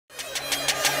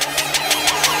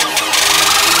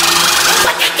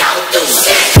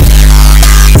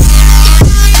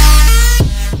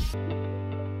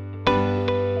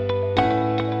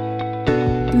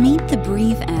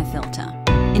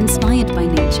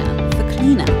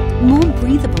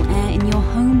breathable air in your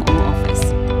home or office.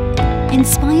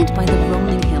 Inspired by the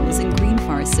rolling hills and green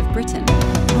forests of Britain,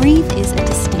 Briiv is a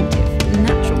distinctive,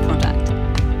 natural product.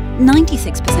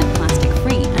 96%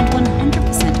 plastic-free and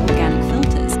 100% organic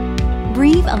filters,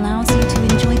 Briiv allows you to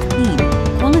enjoy clean,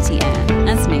 quality air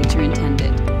as nature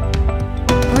intended.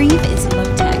 Briiv is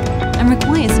low-tech and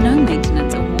requires no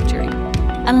maintenance or watering,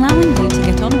 allowing you to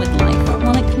get on with life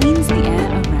while it cleans the air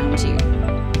around you.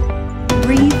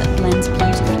 Briiv blends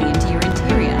beautifully into your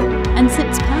interior and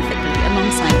sits perfectly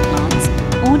alongside plants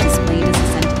or displayed as a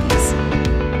centerpiece.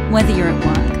 Whether you're at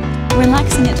work,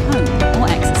 relaxing at home, or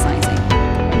exercising,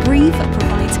 Briiv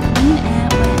provides clean air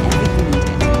wherever you need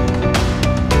it.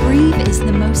 Briiv is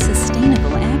the most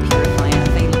sustainable air purifier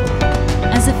available,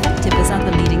 as effective as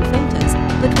other leading filters,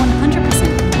 but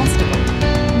 100%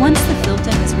 compostable. Once the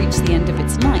filter has reached the end of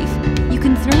its life, you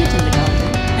can throw it in the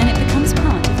garden and it becomes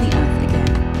part of the earth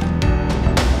again.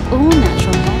 All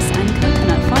natural moss and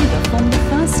coconut fiber form the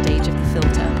first stage of the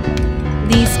filter.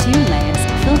 These two layers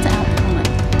filter out pollen,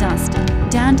 dust,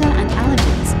 dander and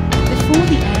allergens before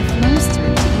the air flows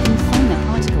through to even finer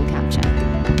particle capture.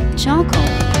 Charcoal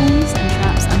cools and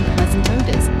traps unpleasant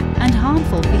odors and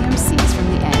harmful VOCs from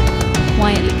the air,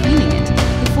 quietly cleaning it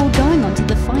before going on to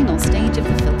the final stage of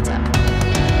the filter.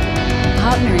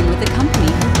 Partnering with a company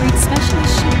who breeds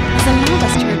specialist sheep has allowed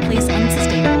us to replace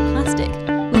unsustainable plastic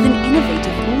with an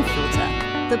innovative wool filter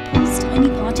that pulls tiny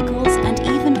particles and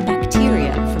even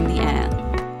bacteria from the air.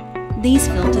 These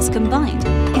filters combined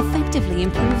effectively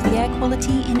improve the air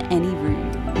quality in any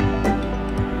room.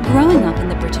 Growing up in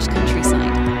the British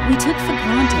countryside, we took for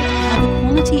granted how the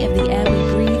quality of the air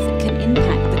we breathe can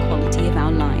impact the quality of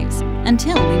our lives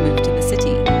until we moved to the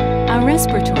city. Our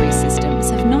respiratory systems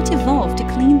have not evolved to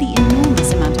clean the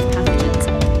enormous amount of pathogens,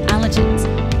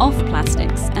 allergens,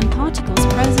 off-plastics and particles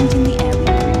present in the air we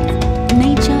breathe.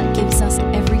 Nature gives us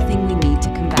everything we need to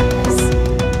combat this.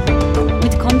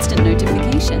 With constant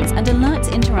notifications and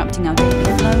alerts interrupting our daily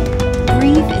flow,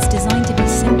 Briiv is designed to be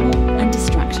simple and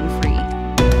distraction-free.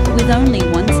 With only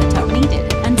one setup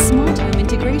needed and smart home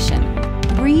integration,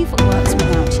 Briiv works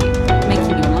without you,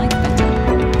 making your life better.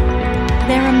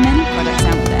 There are many products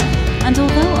out there, and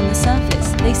although on the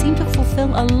surface they seem to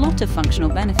fulfill a lot of functional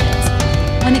benefits,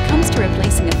 when it comes to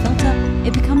replacing a filter,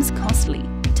 it becomes costly,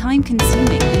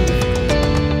 time-consuming and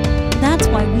difficult. That's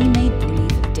why we made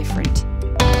Briiv different.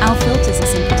 Our filters are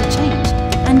simple to change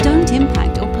and don't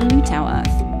impact or pollute our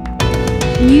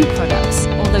earth. New products,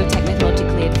 although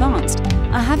technologically advanced,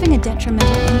 are having a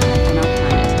detrimental impact on our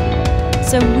planet.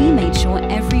 So we made sure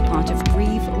every part of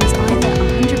Briiv was either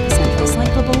 100%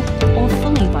 recyclable or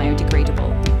fully biodegradable.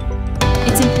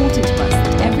 It's important to us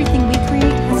that everything we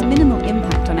create has minimal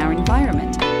impact on our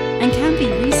environment and can be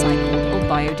recycled or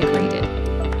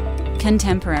biodegraded.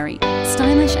 Contemporary,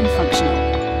 stylish and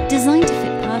functional, designed to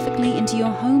fit perfectly into your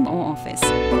home or office,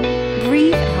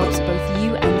 Briiv helps both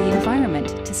you and the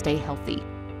environment to stay healthy.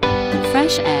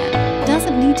 Fresh air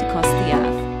doesn't need to cost the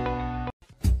earth.